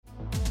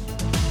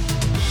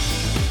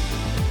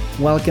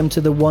Welcome to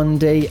the One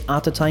Day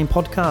at a Time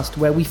podcast,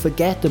 where we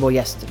forget about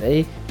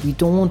yesterday, we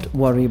don't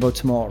worry about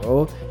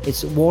tomorrow.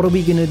 It's what are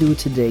we going to do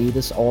today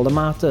that's all that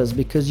matters,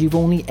 because you've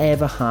only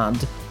ever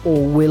had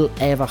or will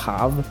ever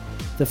have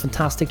the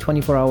fantastic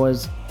 24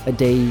 hours a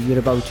day you're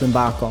about to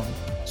embark on.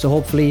 So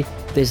hopefully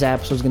this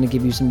episode is going to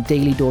give you some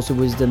daily dose of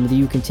wisdom that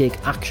you can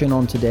take action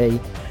on today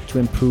to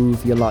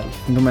improve your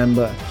life. And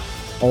remember,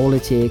 all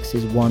it takes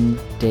is one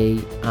day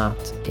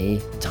at a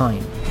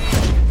time.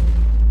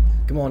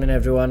 Good morning,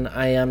 everyone.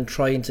 I am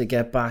trying to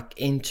get back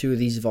into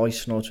these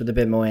voice notes with a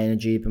bit more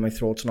energy, but my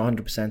throat's not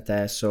 100%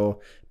 there,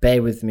 so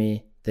bear with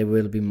me. There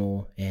will be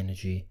more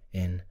energy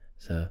in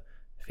the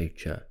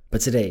future.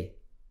 But today,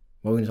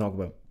 what are we going to talk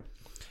about?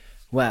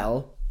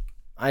 Well,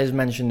 as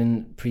mentioned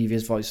in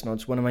previous voice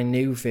notes, one of my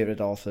new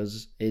favourite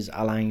authors is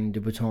Alain de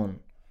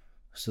Botton,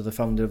 so the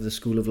founder of the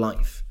School of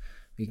Life.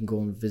 You can go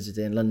and visit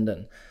it in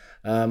London.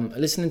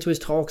 Listening to his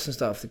talks and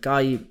stuff, the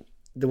guy,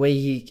 the way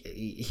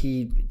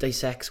he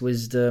dissects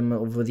wisdom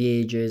over the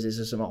ages is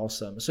just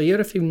awesome. So here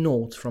are a few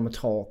notes from a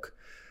talk.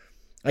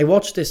 I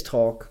watched this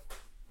talk,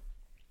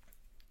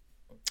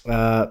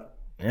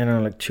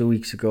 like 2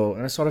 weeks ago,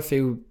 and I saw a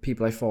few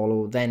people I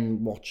follow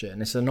then watch it,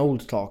 and it's an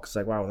old talk. It's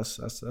like, wow,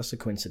 that's a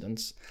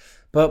coincidence.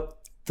 But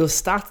the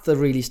stat that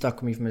really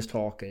stuck with me from his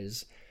talk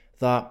is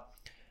that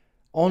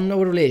on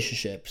our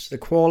relationships, the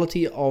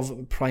quality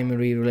of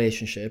primary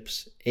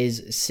relationships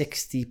is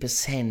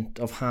 60%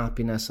 of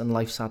happiness and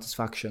life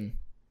satisfaction.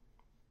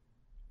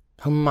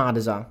 How mad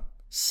is that?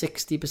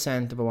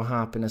 60% of our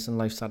happiness and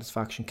life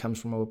satisfaction comes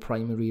from our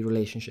primary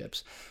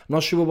relationships. I'm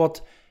not sure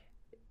what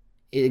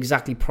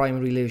exactly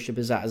primary relationship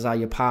is that. Is that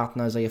your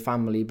partner? Is that your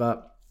family?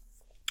 But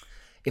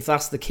if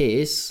that's the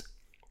case,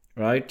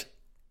 right,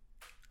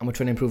 and we're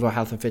trying to improve our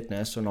health and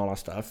fitness and all that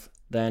stuff,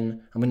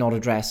 then, and we're not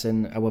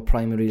addressing our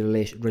primary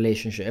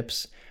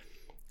relationships,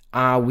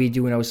 are we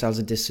doing ourselves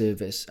a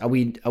disservice? Are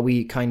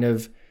we kind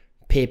of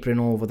papering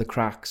over the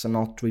cracks and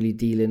not really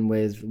dealing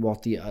with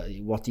what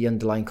the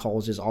underlying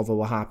causes of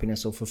our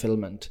happiness or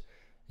fulfillment,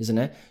 isn't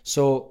it?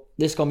 So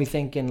this got me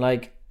thinking,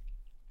 like,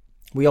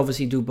 we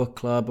obviously do book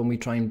club and we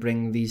try and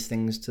bring these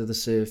things to the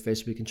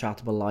surface. We can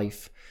chat about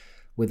life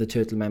with the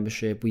Turtle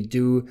membership. We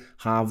do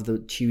have the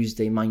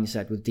Tuesday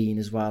mindset with Dean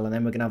as well, and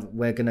then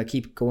we're gonna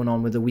keep going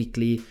on with the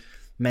weekly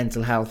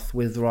mental health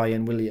with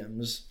Ryan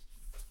Williams.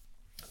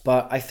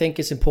 But I think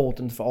it's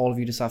important for all of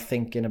you to start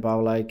thinking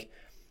about, like,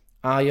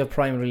 are your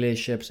primary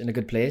relationships in a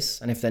good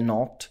place? And if they're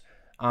not,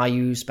 are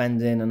you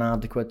spending an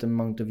adequate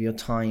amount of your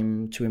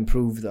time to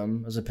improve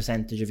them as a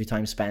percentage of your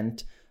time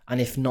spent? And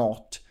if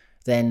not,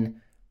 then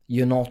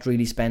you're not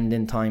really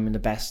spending time in the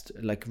best,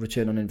 like,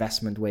 return on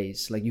investment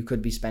ways. Like, you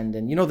could be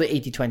spending, the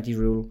 80-20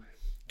 rule,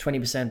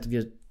 20%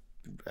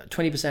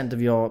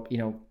 of your,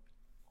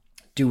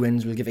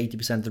 doings will give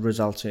 80% of the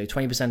results.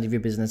 20% of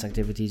your business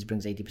activities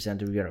brings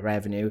 80% of your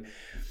revenue.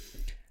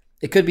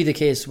 It could be the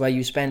case where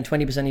you spend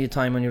 20% of your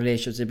time on your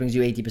relationships, it brings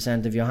you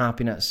 80% of your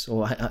happiness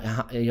or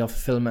your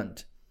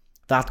fulfillment.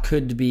 That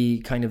could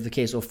be kind of the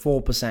case. Or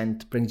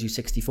 4% brings you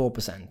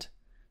 64%.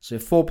 So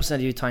if 4%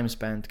 of your time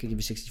spent could give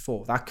you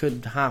 64, that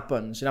could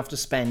happen. So you don't have to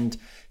spend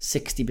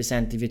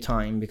 60% of your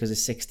time because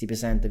it's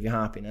 60% of your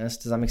happiness.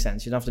 Does that make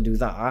sense? You don't have to do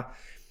that.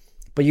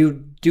 But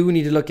you do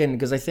need to look in,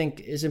 because I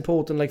think it's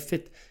important, like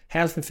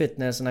health and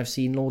fitness. And I've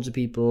seen loads of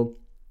people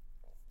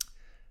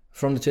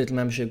from the Turtle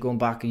membership going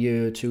back a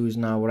year or two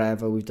now,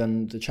 wherever we've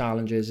done the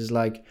challenges, is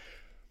like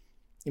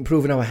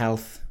improving our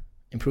health,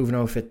 improving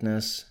our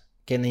fitness,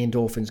 getting the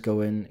endorphins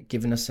going,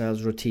 giving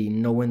ourselves routine,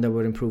 knowing that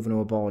we're improving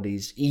our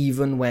bodies,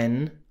 even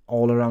when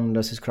all around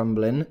us is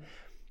crumbling.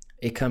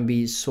 It can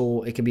be a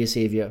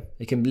savior.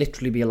 It can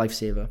literally be a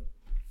lifesaver.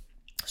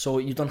 So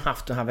you don't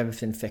have to have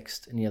everything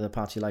fixed in the other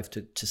part of your life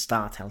to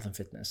start health and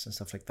fitness and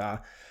stuff like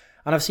that.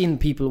 And I've seen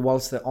people,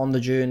 whilst they're on the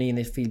journey and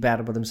they feel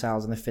better about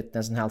themselves and their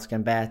fitness and health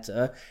getting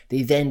better,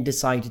 they then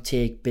decide to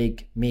take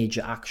big,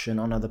 major action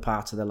on other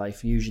parts of their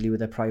life, usually with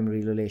their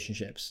primary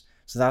relationships.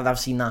 So that I've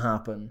seen that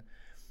happen.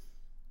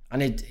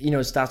 And it,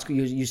 you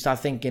start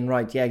thinking,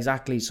 right, yeah,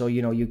 exactly. So,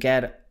 you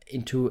get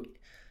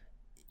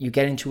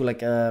into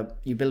like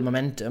you build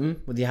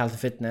momentum with your health and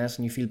fitness,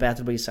 and you feel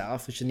better about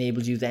yourself, which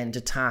enables you then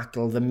to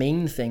tackle the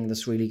main thing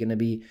that's really going to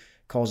be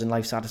causing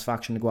life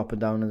satisfaction to go up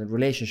and down in the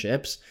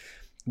relationships.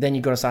 Then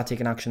you've got to start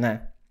taking action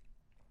there,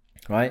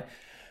 right?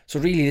 So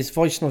really, this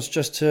voice note's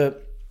just to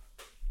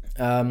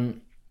get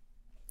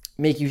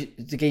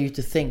you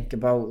to think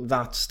about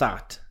that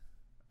stat.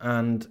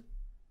 And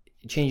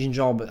changing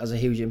job has a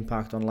huge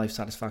impact on life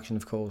satisfaction,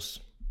 of course,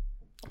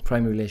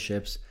 primary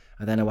relationships,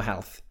 and then our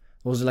health.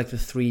 Those are like the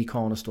three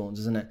cornerstones,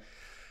 isn't it?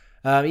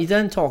 He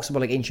then talks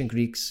about like ancient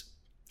Greeks,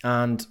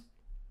 and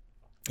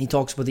he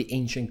talks about the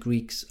ancient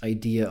Greeks'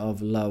 idea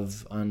of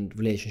love and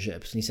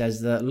relationships. And he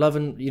says that love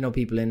and,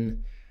 people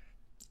in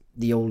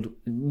the old...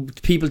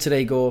 People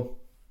today go,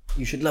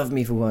 you should love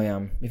me for who I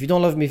am. If you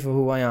don't love me for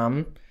who I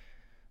am,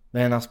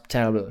 then that's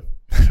terrible,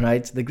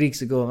 right? The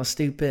Greeks would go, that's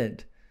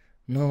stupid.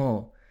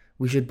 No,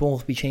 we should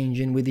both be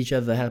changing with each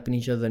other, helping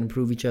each other,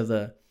 improve each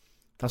other.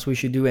 That's what we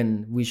should do.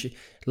 We should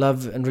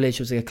love and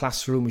relationships like a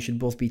classroom. We should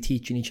both be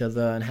teaching each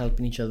other and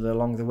helping each other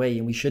along the way.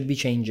 And we should be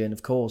changing,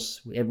 of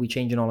course. We're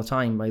changing all the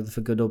time, either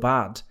for good or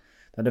bad.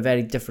 That a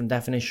very different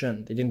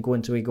definition. They didn't go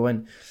into it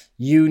going,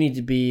 you need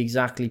to be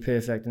exactly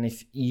perfect. And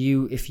if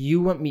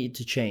you want me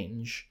to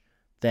change,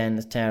 then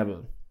it's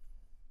terrible.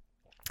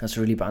 That's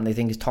really bad. And they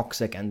think it's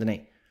toxic, and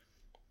they.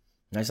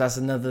 Right, so that's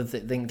another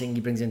thing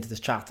he brings into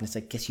this chat. And it's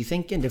like, guess you're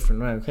thinking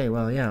different, right? Okay,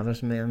 well, yeah,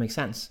 that makes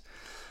sense.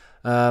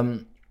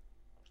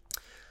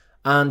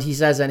 And he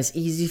says, and it's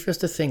easy for us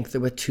to think that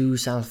we're too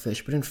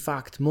selfish, but in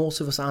fact,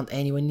 most of us aren't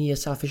anywhere near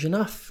selfish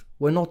enough.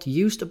 We're not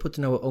used to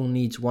putting our own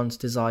needs, wants,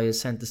 desires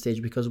center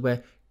stage because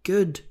we're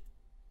good.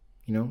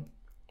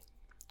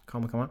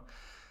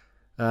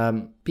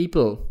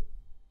 People.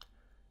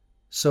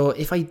 So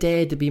if I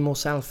dared to be more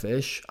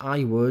selfish,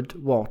 I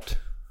would what?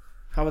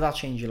 How would that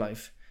change your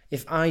life?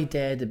 If I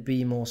dared to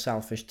be more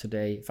selfish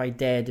today, if I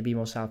dared to be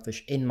more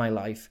selfish in my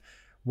life,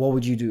 what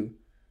would you do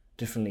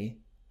differently?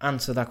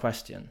 Answer that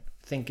question.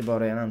 Think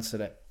about it and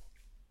answer it.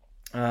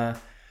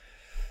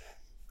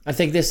 I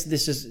think this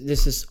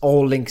is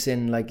all links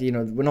in, like,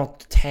 we're not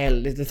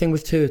the thing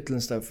with Turtle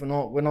and stuff. We're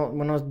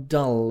not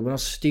dull. We're not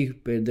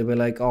stupid. We're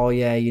like, oh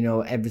yeah,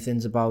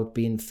 everything's about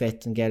being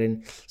fit and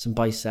getting some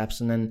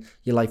biceps, and then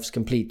your life's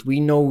complete. We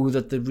know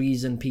that the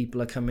reason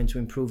people are coming to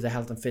improve their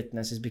health and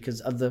fitness is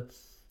because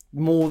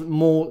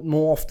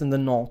more often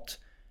than not,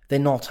 they're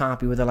not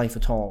happy with their life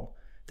at all.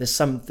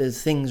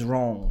 There's things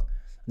wrong.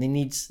 They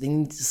need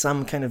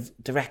some kind of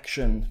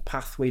direction,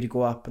 pathway to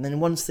go up. And then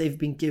once they've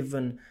been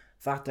given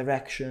that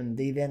direction,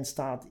 they then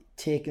start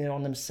taking it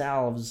on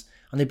themselves,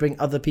 and they bring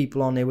other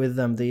people on there with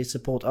them. They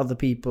support other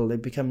people. They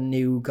become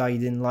new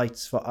guiding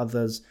lights for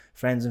others,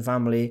 friends and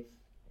family.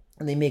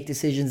 And they make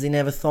decisions they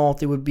never thought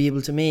they would be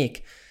able to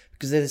make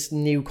because there's this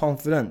new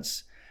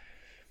confidence.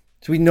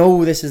 So we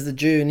know this is the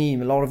journey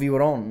a lot of you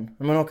are on.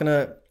 And we're not going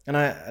to, and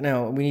I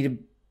know we need to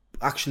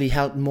actually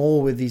help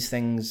more with these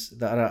things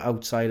that are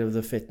outside of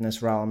the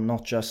fitness realm,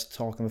 not just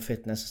talking about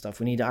fitness and stuff.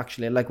 We need to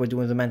actually, like we're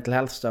doing the mental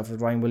health stuff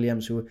with Ryan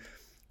Williams, who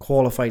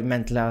qualified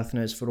mental health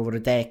nurse for over a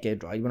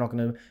decade, right? We're not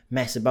going to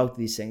mess about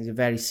these things. They're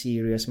very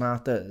serious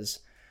matters.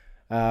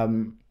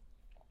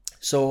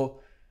 So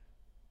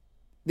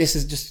this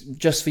is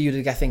just for you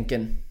to get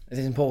thinking. It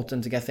is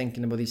important to get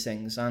thinking about these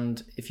things.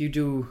 And if you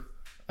do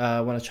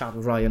want to chat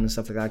with Ryan and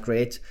stuff like that,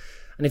 great.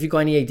 And if you've got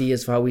any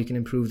ideas for how we can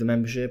improve the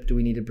membership, do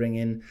we need to bring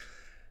in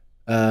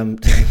we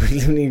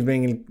don't need to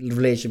bring in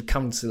relationship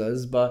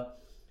counsellors, but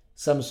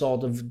some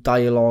sort of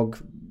dialogue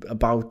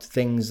about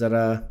things that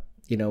are,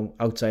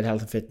 outside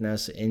health and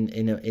fitness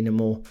in a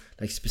more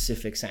like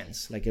specific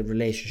sense, like a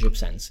relationship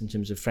sense in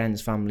terms of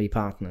friends, family,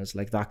 partners.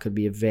 Like that could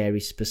be a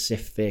very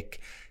specific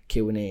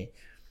Q&A.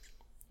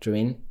 Do you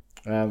know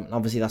what I mean?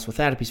 Obviously that's what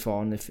therapy's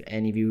for, and if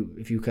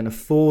you can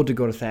afford to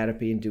go to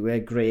therapy and do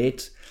it,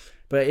 great.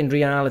 But in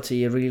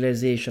reality, a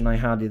realization I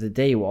had the other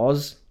day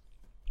was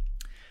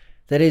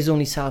there is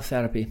only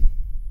self-therapy,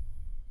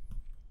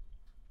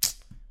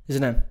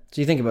 isn't it?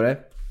 So you think about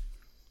it.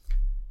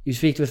 You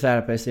speak to a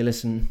therapist, they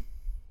listen,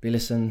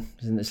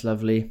 isn't this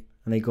lovely?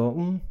 And they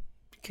go,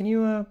 can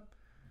you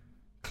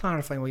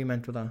clarify what you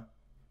meant with that?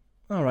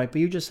 All right, but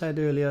you just said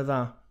earlier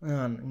that.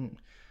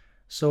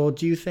 So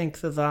do you think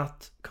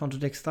that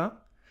contradicts that?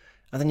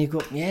 And then you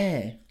go,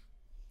 yeah.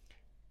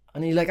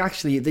 And you're like,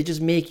 actually, they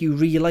just make you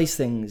realise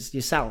things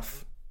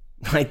yourself.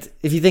 Right?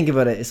 If you think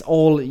about it, it's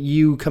all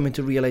you coming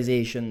to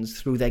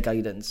realizations through their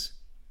guidance.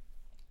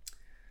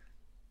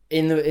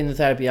 In the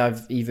therapy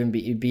I've even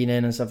been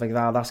in and stuff like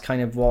that, that's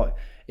kind of what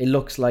it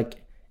looks like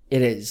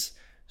it is.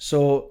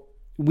 So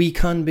we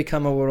can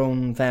become our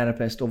own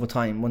therapist over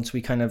time once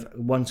we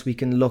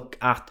can look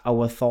at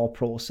our thought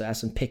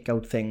process and pick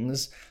out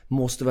things.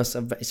 Most of us,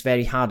 it's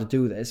very hard to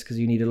do this because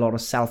you need a lot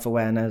of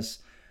self-awareness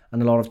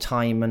and a lot of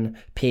time and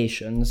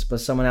patience, but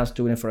someone else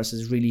doing it for us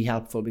is really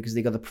helpful because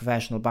they got the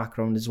professional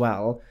background as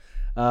well.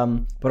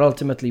 But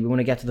ultimately, we want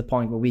to get to the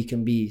point where we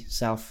can be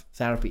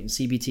self-therapy. In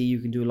CBT, you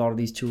can do a lot of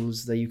these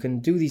tools that you can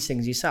do these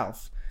things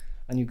yourself,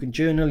 and you can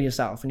journal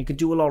yourself, and you can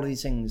do a lot of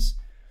these things.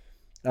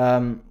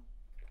 And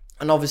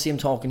obviously, I'm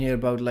talking here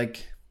about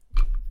like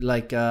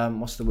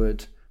what's the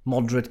word?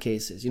 Moderate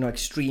cases,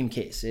 extreme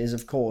cases.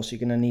 Of course, you're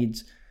going to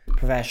need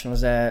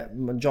professionals there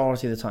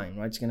majority of the time,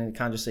 right? You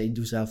can't just say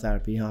do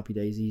self-therapy, happy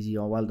days, easy,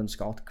 or well done,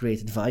 Scott,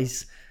 great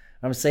advice.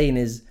 What I'm saying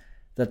is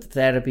that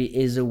therapy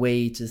is a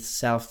way to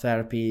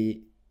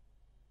self-therapy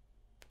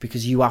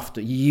because you have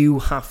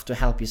to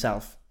help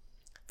yourself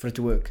for it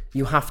to work.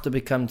 You have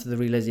to come to the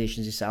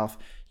realizations yourself.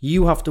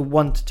 You have to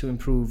want to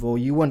improve, or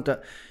you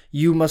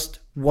must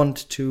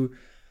want to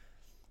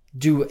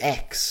do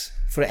X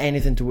for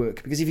anything to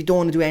work. Because if you don't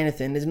want to do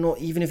anything,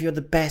 even if you're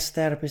the best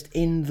therapist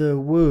in the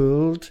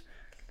world,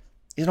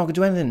 it's not going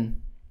to do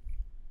anything.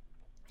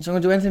 It's not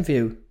going to do anything for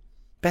you.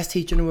 Best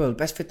teacher in the world,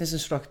 best fitness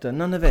instructor,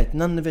 none of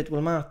it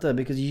will matter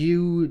because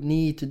you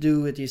need to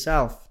do it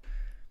yourself.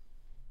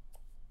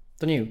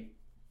 Don't you?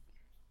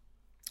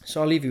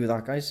 So I'll leave you with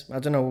that, guys. I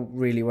don't know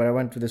really where I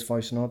went with this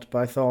voice note, but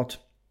I thought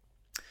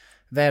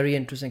very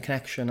interesting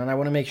connection, and I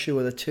want to make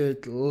sure that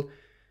Turtle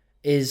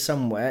is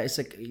somewhere.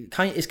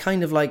 It's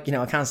kind of like,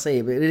 I can't say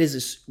it, but it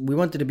is. We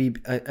wanted to be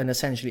an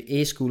essentially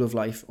a school of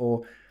life,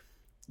 or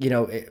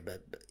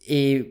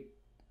a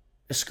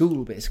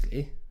school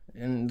basically,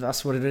 and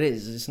that's what it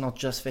is. It's not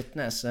just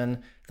fitness,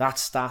 and that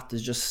stat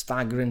is just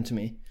staggering to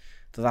me.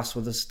 That's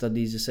what the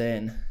studies are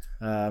saying,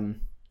 and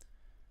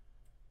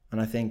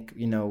I think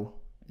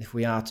if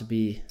we are to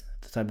be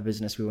the type of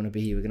business we want to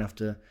be, we're gonna have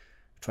to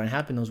try and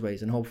help in those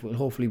ways, and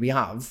hopefully we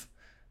have.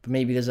 But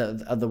maybe there's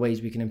other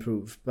ways we can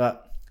improve.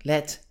 But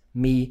let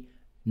me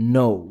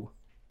know.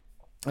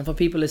 And for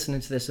people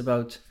listening to this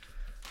about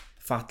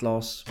fat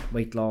loss,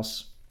 weight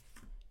loss,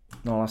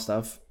 and all that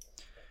stuff,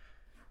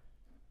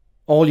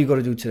 all you got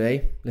to do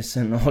today,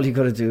 all you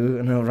got to do,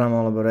 and I'll ram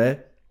all about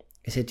it,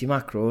 is hit your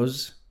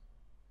macros,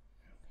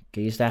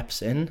 get your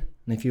steps in,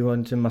 and if you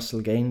want to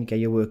muscle gain, get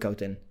your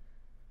workout in.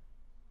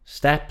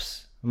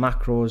 Steps,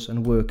 macros,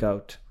 and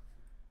workout.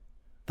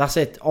 That's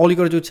it. All you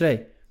got to do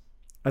today.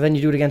 And then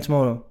you do it again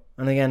tomorrow,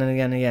 and again and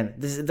again and again.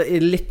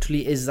 It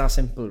literally is that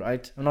simple,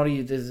 right? We don't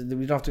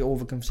have to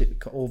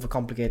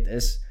overcomplicate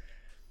this.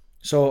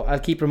 So I'll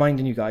keep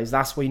reminding you guys,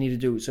 that's what you need to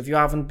do. So if you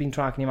haven't been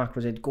tracking your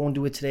macros, go and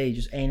do it today.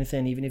 Just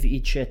anything, even if you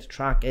eat shit,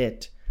 track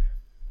it.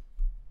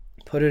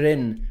 Put it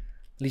in.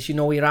 At least you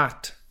know where you're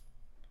at.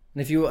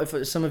 And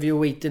if some of you are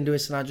waiting to do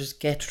it, just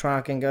get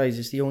tracking, guys.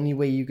 It's the only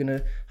way you're going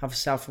to have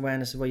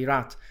self-awareness of where you're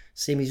at.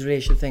 Same as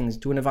racial things.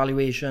 Do an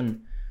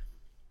evaluation.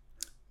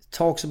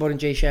 Talks about in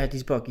Jay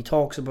Shetty's book. He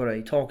talks about it.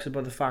 He talks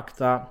about the fact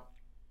that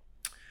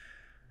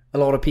a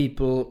lot of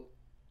people,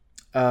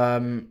 talks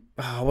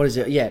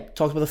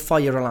about the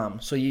fire alarm.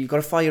 So you've got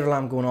a fire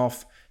alarm going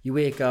off. You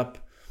wake up,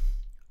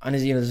 and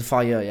there's a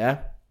fire, yeah,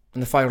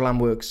 and the fire alarm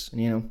works,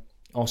 and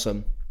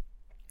awesome.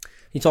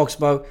 He talks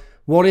about,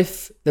 what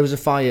if there was a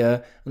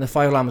fire and the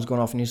fire alarm was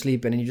going off and you're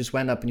sleeping and you just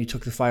went up and you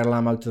took the fire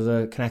alarm out of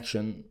the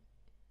connection.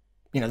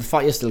 The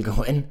fire's still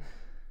going,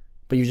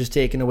 but you've just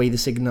taken away the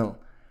signal.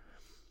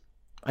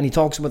 And he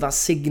talks about that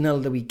signal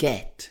that we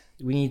get.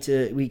 We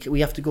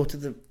have to go to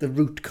the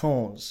root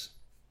cause,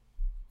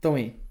 don't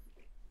we?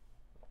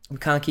 We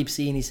can't keep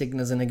seeing these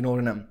signals and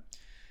ignoring them.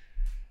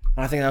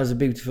 And I think that was a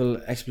beautiful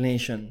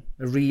explanation.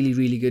 A really,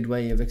 really good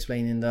way of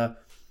explaining that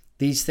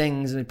these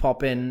things, when they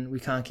pop in, we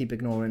can't keep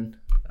ignoring.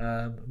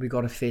 We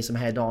got to face them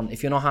head on.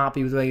 If you're not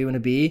happy with where you want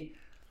to be,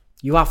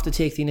 you have to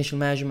take the initial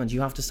measurements.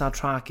 You have to start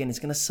tracking. It's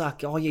going to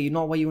suck. Oh yeah, you're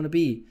not where you want to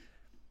be.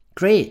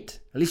 Great.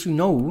 At least you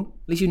know.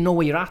 At least you know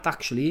where you're at,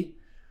 actually.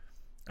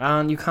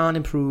 And you can't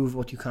improve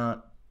what you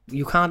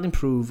can't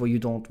improve what you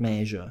don't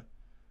measure.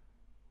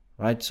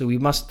 Right? So we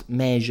must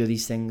measure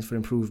these things for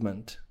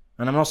improvement.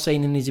 And I'm not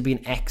saying there needs to be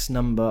an X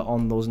number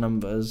on those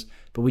numbers,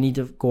 but we need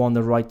to go on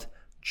the right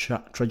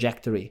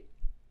trajectory.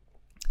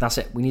 That's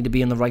it. We need to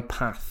be on the right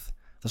path.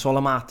 That's all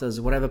that matters.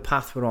 Whatever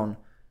path we're on,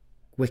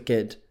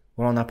 wicked,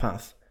 we're on that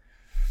path.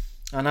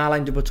 And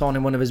Alain de Botton,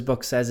 in one of his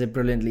books, says it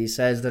brilliantly. He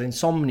says that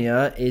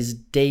insomnia is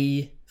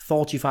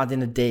thoughts you've had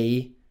in a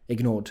day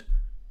ignored.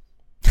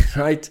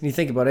 Right? And you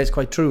think about it, it's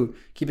quite true.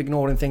 Keep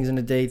ignoring things in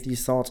a day,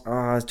 these thoughts,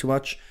 it's too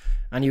much,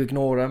 and you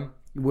ignore them,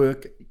 you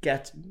work,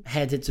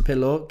 head hits a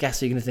pillow,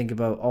 guess you're going to think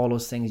about all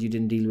those things you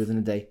didn't deal with in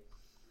a day.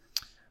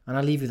 And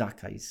I'll leave you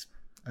that, guys.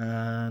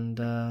 And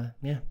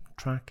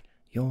track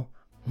your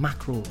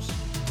macros.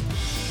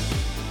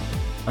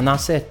 And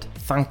that's it.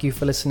 Thank you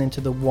for listening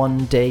to the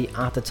One Day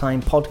at a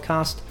Time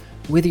podcast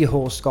with your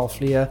host,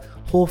 Gofflier.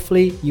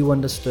 Hopefully you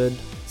understood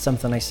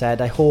something I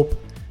said. I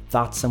hope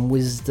that some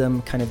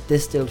wisdom kind of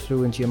distilled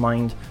through into your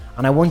mind,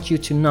 and I want you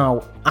to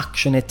now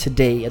action it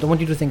today. I don't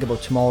want you to think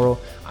about tomorrow.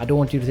 I don't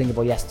want you to think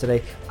about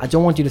yesterday. I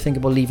don't want you to think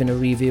about leaving a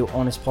review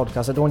on this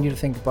podcast. I don't want you to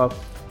think about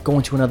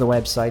going to another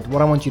website.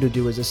 What I want you to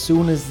do is, as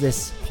soon as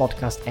this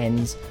podcast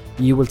ends,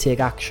 you will take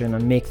action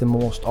and make the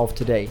most of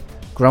today.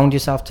 Ground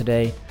yourself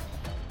today,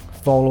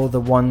 follow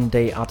the One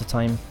Day at a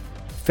Time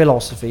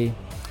philosophy,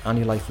 and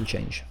your life will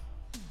change.